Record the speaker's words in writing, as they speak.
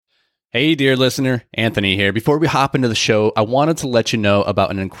Hey, dear listener, Anthony here. Before we hop into the show, I wanted to let you know about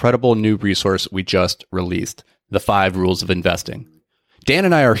an incredible new resource we just released, The 5 Rules of Investing. Dan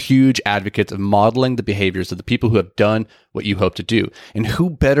and I are huge advocates of modeling the behaviors of the people who have done what you hope to do. And who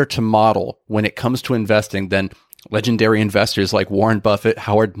better to model when it comes to investing than legendary investors like Warren Buffett,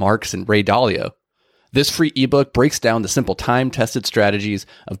 Howard Marks, and Ray Dalio? This free ebook breaks down the simple time-tested strategies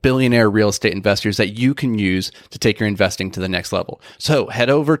of billionaire real estate investors that you can use to take your investing to the next level. So head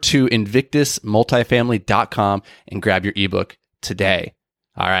over to invictusmultifamily.com and grab your ebook today.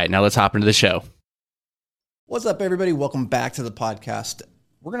 All right, now let's hop into the show. What's up, everybody? Welcome back to the podcast.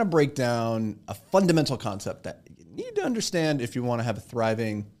 We're going to break down a fundamental concept that you need to understand if you want to have a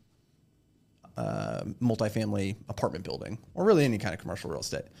thriving multifamily apartment building, or really any kind of commercial real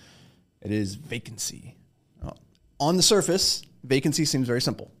estate. It is vacancy. On the surface, vacancy seems very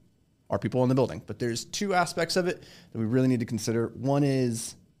simple. Are people in the building? But there's two aspects of it that we really need to consider. One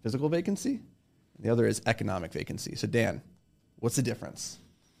is physical vacancy. The other is economic vacancy. So Dan, what's the difference?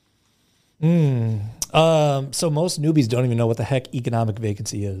 So most newbies don't even know what the heck economic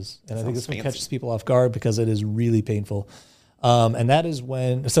vacancy is. And I think this one catches people off guard because it is really painful. And that is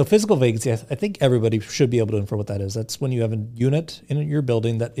so physical vacancy, I think everybody should be able to infer what that is. That's when you have a unit in your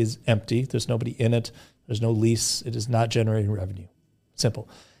building that is empty. There's nobody in it. There's no lease. It is not generating revenue. Simple.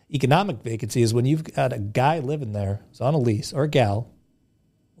 Economic vacancy is when you've got a guy living there, who's on a lease, or a gal,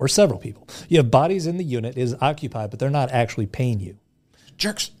 or several people. You have bodies in the unit, it is occupied, but they're not actually paying you.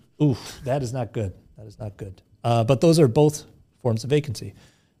 Jerks. Ooh, that is not good. That is not good. But those are both forms of vacancy.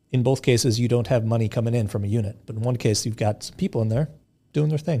 In both cases, you don't have money coming in from a unit. But in one case, you've got some people in there doing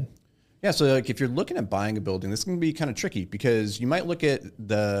their thing. Yeah, so like if you're looking at buying a building, this can be kind of tricky because you might look at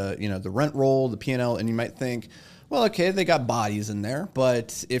the rent roll, the P&L, and you might think, well, okay, they got bodies in there,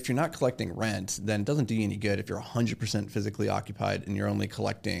 but if you're not collecting rent, then it doesn't do you any good if you're 100% physically occupied and you're only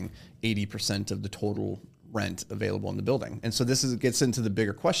collecting 80% of the total rent available in the building. And so gets into the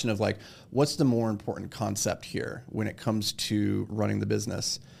bigger question of like, what's the more important concept here when it comes to running the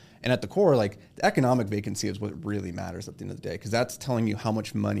business? And at the core, like the economic vacancy is what really matters at the end of the day, because that's telling you how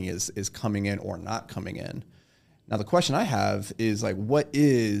much money is coming in or not coming in. Now, the question I have is like, what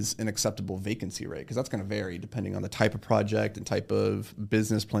is an acceptable vacancy rate? Because that's going to vary depending on the type of project and type of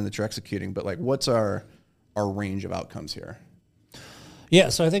business plan that you're executing. But like, what's our range of outcomes here? Yeah,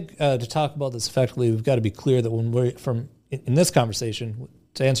 so I think to talk about this effectively, we've got to be clear that when we're in this conversation,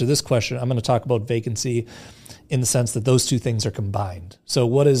 to answer this question, I'm going to talk about vacancy in the sense that those two things are combined. So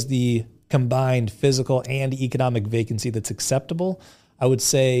what is the combined physical and economic vacancy that's acceptable? I would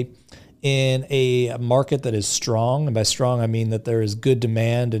say in a market that is strong, and by strong I mean that there is good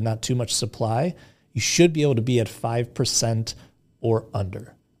demand and not too much supply, you should be able to be at 5% or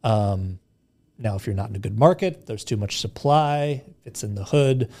under. Now, if you're not in a good market, there's too much supply, if it's in the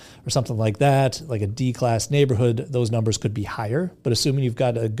hood or something like that, like a D-class neighborhood, those numbers could be higher. But assuming you've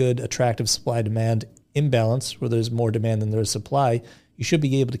got a good, attractive supply-demand imbalance where there's more demand than there is supply, you should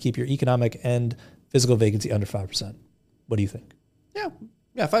be able to keep your economic and physical vacancy under 5%. What do you think? Yeah,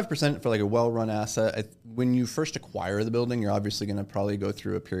 5% for like a well-run asset. When you first acquire the building, you're obviously going to probably go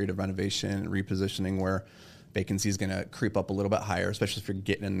through a period of renovation and repositioning where vacancy is going to creep up a little bit higher, especially if you're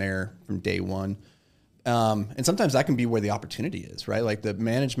getting in there from day one. And sometimes that can be where the opportunity is, right? Like the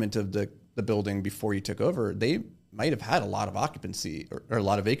management of the building before you took over, they might have had a lot of occupancy or a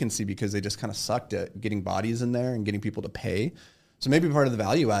lot of vacancy because they just kind of sucked at getting bodies in there and getting people to pay. So maybe part of the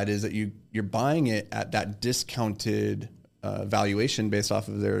value add is that you're buying it at that discounted valuation based off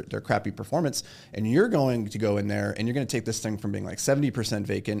of their crappy performance, and you're going to go in there and you're going to take this thing from being like 70%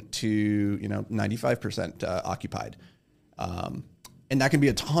 vacant to 95% occupied, and that can be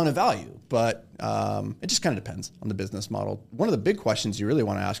a ton of value. But it just kind of depends on the business model. One of the big questions you really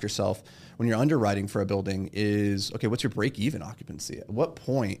want to ask yourself when you're underwriting for a building is, okay, what's your break-even occupancy? At what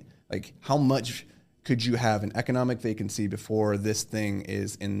point, like how much could you have an economic vacancy before this thing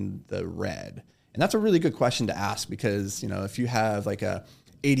is in the red? And that's a really good question to ask because, if you have like a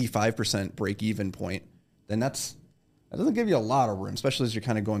 85% break-even point, then that doesn't give you a lot of room, especially as you're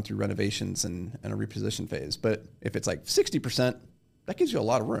kind of going through renovations and a reposition phase. But if it's like 60%, that gives you a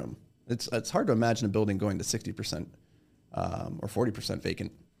lot of room. It's hard to imagine a building going to 60% or 40%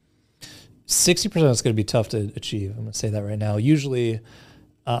 vacant. 60% is going to be tough to achieve. I'm going to say that right now. Usually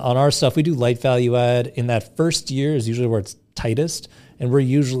on our stuff, we do light value add. In that first year is usually where it's tightest, and we're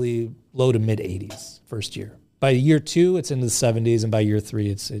usually low to mid 80s first year. By year 2, it's into the 70s, and by year 3,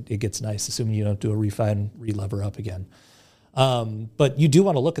 it gets nice, assuming you don't do a refi and re-lever up again. But you do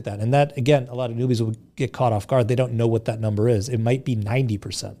want to look at that. And that, again, a lot of newbies will get caught off guard. They don't know what that number is. It might be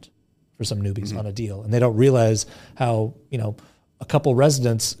 90% for some newbies on a deal, and they don't realize how, a couple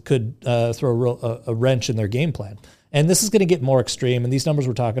residents could throw a wrench in their game plan. And this is going to get more extreme. And these numbers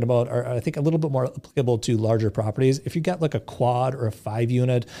we're talking about are, I think, a little bit more applicable to larger properties. If you got like a quad or a 5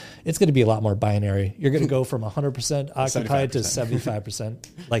 unit, it's going to be a lot more binary. You're going to go from 100% occupied to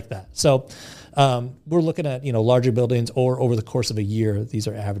 75% like that. So we're looking at, larger buildings or over the course of a year, these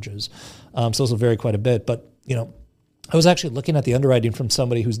are averages. So this will vary quite a bit. But, I was actually looking at the underwriting from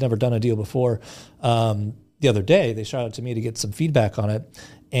somebody who's never done a deal before. The other day, they shot out to me to get some feedback on it.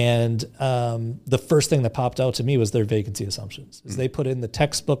 And the first thing that popped out to me was their vacancy assumptions. Is they put in the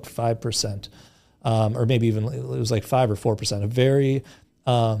textbook 5%, or maybe even it was like 5 or 4%.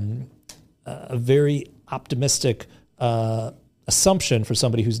 A very optimistic assumption for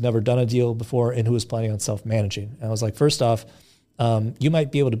somebody who's never done a deal before and who is planning on self-managing. And I was like, first off, you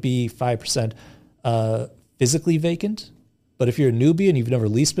might be able to be 5% physically vacant. But if you're a newbie and you've never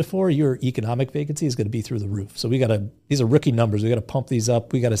leased before, your economic vacancy is going to be through the roof. So these are rookie numbers. We got to pump these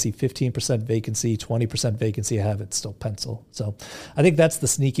up. We got to see 15% vacancy, 20% vacancy. I have it still pencil. So I think that's the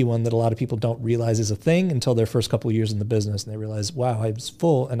sneaky one that a lot of people don't realize is a thing until their first couple of years in the business. And they realize, wow, I was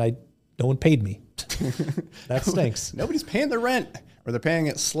full and no one paid me. That stinks. Nobody's paying the rent, or they're paying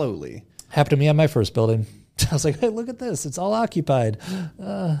it slowly. Happened to me on my first building. I was like, hey, look at this. It's all occupied.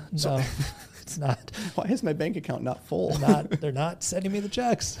 No. It's not. Why is my bank account not full? They're not sending me the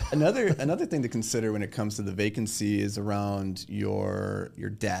checks. Another thing to consider when it comes to the vacancy is around your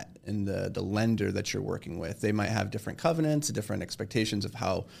debt and the lender that you're working with. They might have different covenants, different expectations of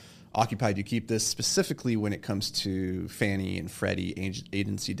how occupied you keep this, specifically when it comes to Fannie and Freddie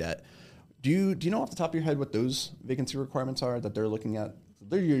agency debt. Do you know off the top of your head what those vacancy requirements are that they're looking at?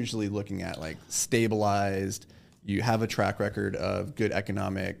 They're usually looking at like stabilized. You have a track record of good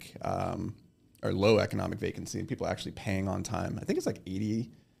economic or low economic vacancy, and people are actually paying on time. I think it's like 85%.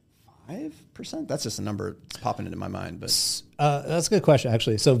 That's just a number that's popping into my mind. But that's a good question,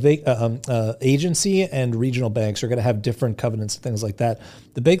 actually. So agency and regional banks are going to have different covenants and things like that.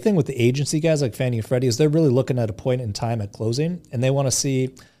 The big thing with the agency guys like Fannie and Freddie is they're really looking at a point in time at closing, and they want to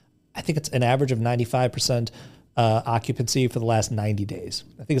see, I think it's an average of 95% occupancy for the last 90 days.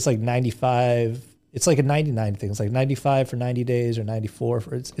 I think it's like 95. It's like a 99 thing. It's like 95 for 90 days or 94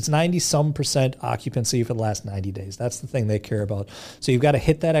 for it's 90% occupancy for the last 90 days. That's the thing they care about. So you've got to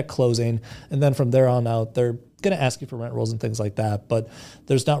hit that at closing, and then from there on out, they're going to ask you for rent rolls and things like that. But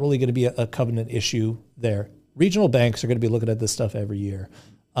there's not really going to be a covenant issue there. Regional banks are going to be looking at this stuff every year.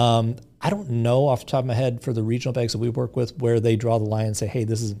 I don't know off the top of my head for the regional banks that we work with where they draw the line and say, hey,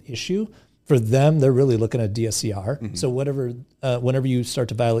 this is an issue. For them, they're really looking at DSCR. Mm-hmm. So whenever you start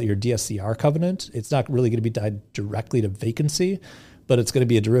to violate your DSCR covenant, it's not really going to be tied directly to vacancy, but it's going to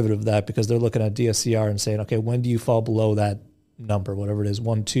be a derivative of that because they're looking at DSCR and saying, okay, when do you fall below that number, whatever it is,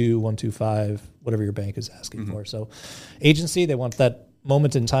 1.2, 1.25, whatever your bank is asking for. So agency, they want that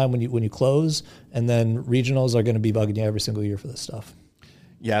moment in time when you close, and then regionals are going to be bugging you every single year for this stuff.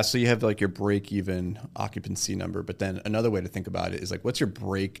 Yeah, so you have like your break-even occupancy number, but then another way to think about it is like, what's your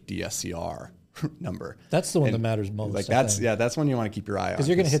break DSCR number? That's the one that matters most. Like that's one you want to keep your eye on. Because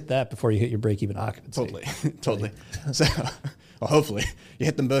you're going to hit that before you hit your break-even occupancy. Totally. So, well, hopefully you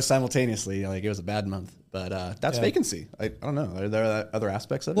hit them both simultaneously. Like it was a bad month, but that's vacancy. I don't know. Are there other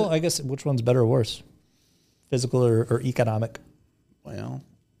aspects of it? Well, I guess which one's better or worse, physical or economic? Well,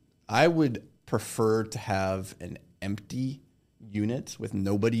 I would prefer to have an empty unit with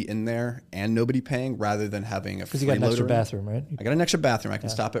nobody in there and nobody paying rather than having a because you got an extra bathroom, right? I got an extra bathroom. I can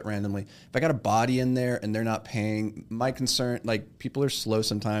stop it randomly. If I got a body in there and they're not paying, my concern, like people are slow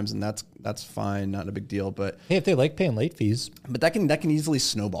sometimes, and that's fine, not a big deal. But hey, if they like paying late fees, but that can easily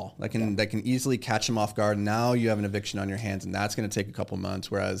snowball. That can easily catch them off guard. Now you have an eviction on your hands, and that's going to take a couple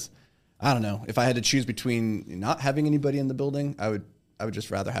months. Whereas, I don't know, if I had to choose between not having anybody in the building, I would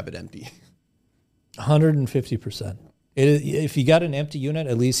just rather have it empty. 150%. If you got an empty unit,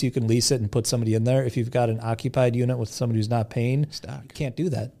 at least you can lease it and put somebody in there. If you've got an occupied unit with somebody who's not paying, you can't do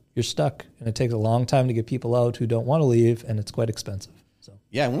that. You're stuck, and it takes a long time to get people out who don't want to leave, and it's quite expensive. So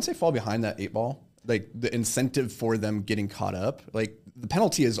yeah, once they fall behind that 8 ball, like the incentive for them getting caught up, like the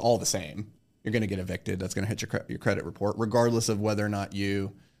penalty is all the same. You're going to get evicted. That's going to hit your credit report, regardless of whether or not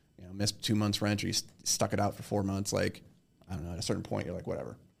you missed 2 months rent or you stuck it out for 4 months. Like, I don't know, at a certain point, you're like,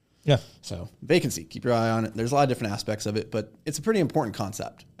 whatever. Yeah. So vacancy, keep your eye on it. There's a lot of different aspects of it, but it's a pretty important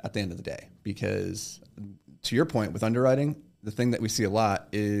concept at the end of the day, because to your point with underwriting, the thing that we see a lot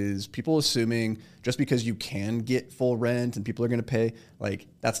is people assuming just because you can get full rent and people are going to pay, like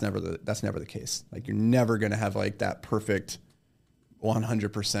that's never the case. Like you're never going to have like that perfect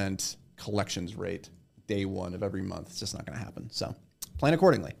 100% collections rate day one of every month. It's just not going to happen. So plan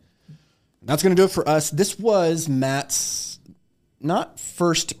accordingly. That's going to do it for us. This was Matt's not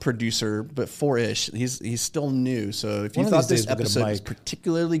first producer, but 4-ish. He's still new. So if you One of thought these this days we'll get a episode was mic.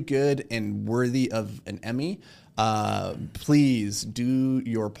 particularly good and worthy of an Emmy, please do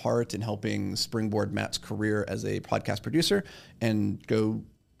your part in helping springboard Matt's career as a podcast producer and go,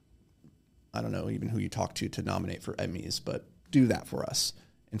 I don't know even who you talk to nominate for Emmys, but do that for us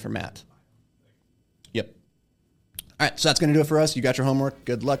and for Matt. Yep. All right, so that's going to do it for us. You got your homework.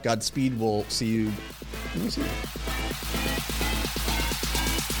 Good luck. Godspeed. We'll see you. Let me see.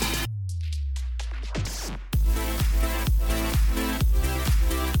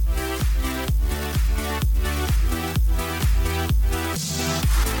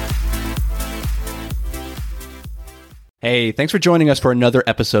 Hey, thanks for joining us for another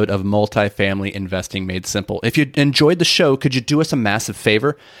episode of Multifamily Investing Made Simple. If you enjoyed the show, could you do us a massive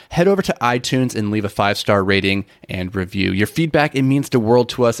favor? Head over to iTunes and leave a 5-star rating and review. Your feedback, it means the world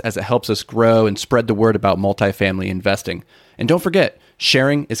to us as it helps us grow and spread the word about multifamily investing. And don't forget,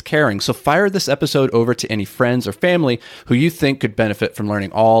 sharing is caring. So fire this episode over to any friends or family who you think could benefit from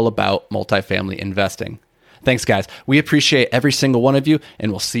learning all about multifamily investing. Thanks, guys. We appreciate every single one of you,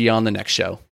 and we'll see you on the next show.